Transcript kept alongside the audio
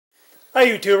Hi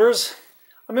YouTubers,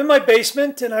 I'm in my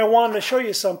basement and I wanted to show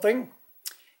you something,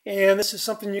 and this is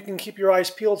something you can keep your eyes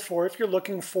peeled for if you're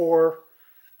looking for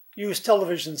used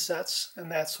television sets and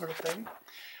that sort of thing.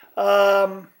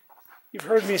 You've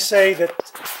heard me say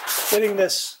that getting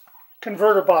this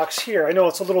converter box here, I know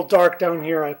it's a little dark down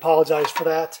here, I apologize for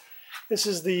that. This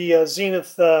is the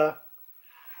Zenith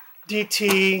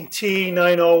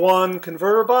DT-T901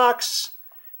 converter box.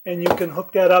 And you can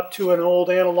hook that up to an old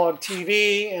analog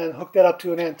TV and hook that up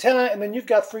to an antenna, and then you've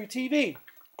got free TV.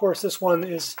 Of course, this one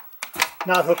is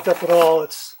not hooked up at all.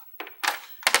 It's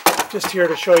just here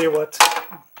to show you what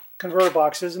converter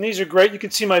box is. And these are great. You can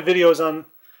see my videos on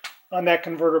that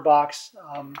converter box.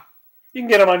 You can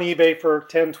get them on eBay for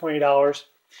 $10, $20.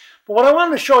 But what I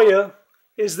wanted to show you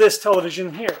is this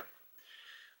television here.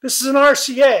 This is an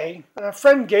RCA, and a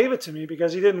friend gave it to me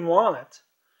because he didn't want it.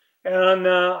 And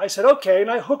I said, okay,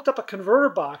 and I hooked up a converter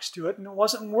box to it, and it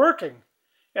wasn't working.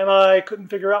 And I couldn't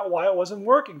figure out why it wasn't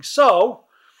working. So,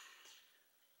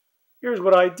 here's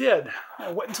what I did.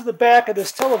 I went into the back of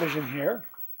this television here,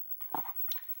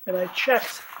 and I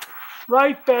checked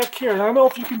right back here. And I don't know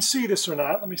if you can see this or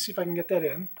not. Let me see if I can get that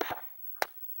in.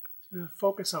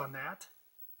 Focus on that.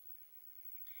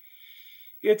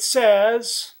 It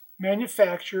says,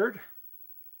 manufactured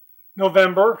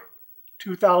November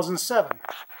 2007.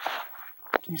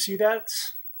 Can you see that?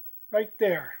 It's right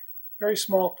there. Very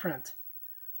small print.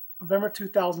 November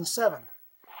 2007.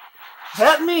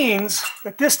 That means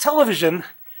that this television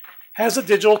has a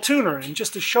digital tuner. And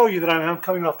just to show you that I'm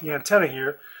coming off the antenna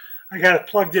here, I got it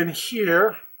plugged in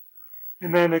here,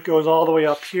 and then it goes all the way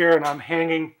up here, and I'm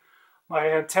hanging my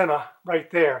antenna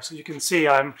right there. So you can see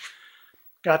I'm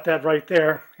got that right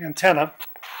there, antenna.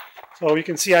 So you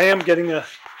can see I am getting a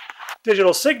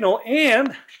digital signal,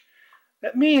 and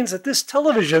that means that this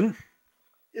television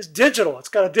is digital. It's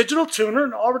got a digital tuner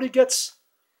and already gets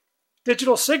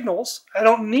digital signals. I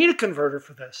don't need a converter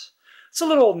for this. It's a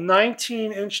little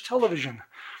 19-inch television.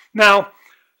 Now,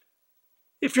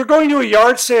 if you're going to a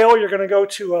yard sale, you're going to go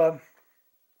to a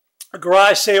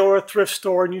garage sale or a thrift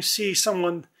store, and you see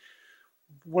someone,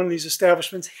 one of these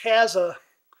establishments has a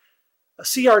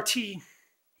CRT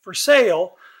for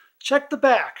sale, check the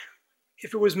back.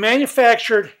 If it was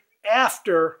manufactured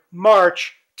after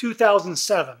March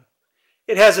 2007,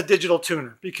 it has a digital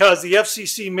tuner because the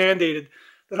FCC mandated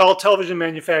that all television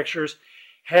manufacturers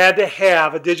had to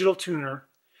have a digital tuner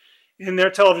in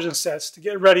their television sets to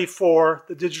get ready for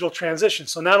the digital transition.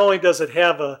 So not only does it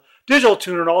have a digital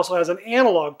tuner, it also has an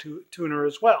analog tuner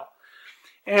as well.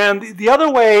 And the other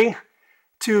way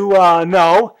to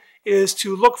know is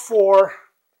to look for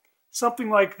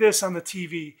something like this on the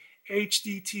TV.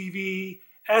 HD TV,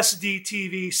 SD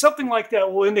TV, something like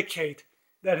that will indicate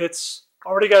that it's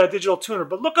already got a digital tuner.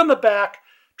 But look on the back,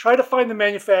 try to find the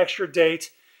manufacturer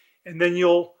date, and then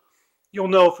you'll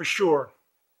know for sure.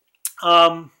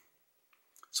 So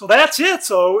that's it.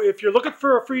 So if you're looking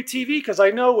for a free TV, because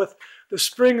I know with the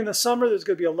spring and the summer there's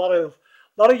going to be a lot of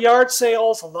yard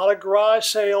sales, a lot of garage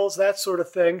sales, that sort of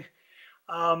thing.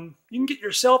 You can get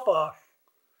yourself a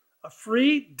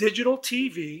free digital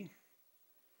TV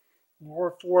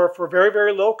for very,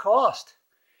 very low cost.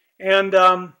 And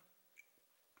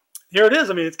here it is.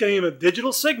 I mean, it's getting a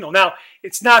digital signal. Now,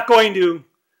 it's not going to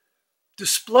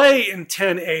display in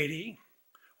 1080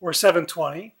 or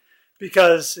 720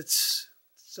 because it's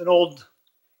an old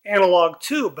analog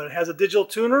tube, but it has a digital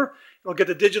tuner. It'll get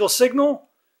the digital signal,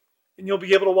 and you'll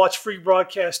be able to watch free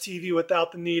broadcast TV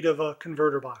without the need of a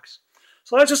converter box.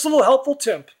 So that's just a little helpful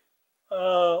tip.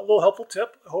 I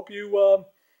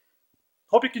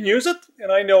hope you can use it. And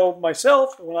I know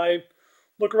myself, when I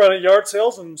look around at yard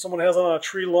sales and someone has it on a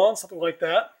tree lawn, something like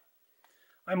that,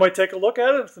 I might take a look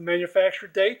at it. If the manufacturer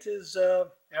date is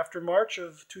after March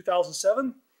of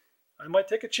 2007, I might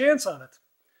take a chance on it.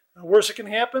 The worst that can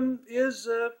happen is,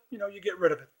 you get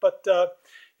rid of it. But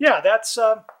yeah, that's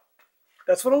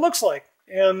what it looks like.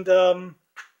 And by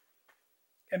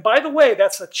the way,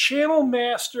 that's a Channel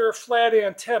Master flat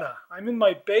antenna. I'm in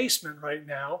my basement right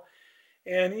now.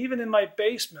 And even in my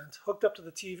basement, hooked up to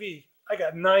the TV, I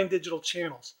got 9 digital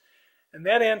channels. And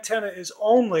that antenna is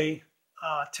only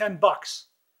 $10.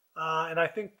 And I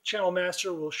think Channel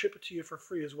Master will ship it to you for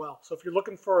free as well. So if you're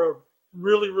looking for a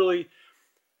really, really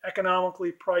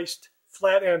economically priced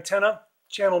flat antenna,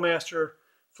 Channel Master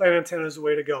flat antenna is the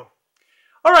way to go.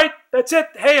 All right, that's it.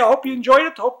 Hey, I hope you enjoyed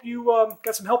it. Hope you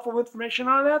got some helpful information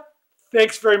on that.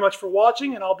 Thanks very much for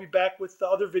watching, and I'll be back with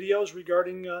other videos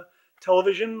regarding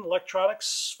television,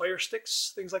 electronics, fire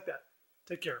sticks, things like that.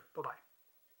 Take care. Bye-bye.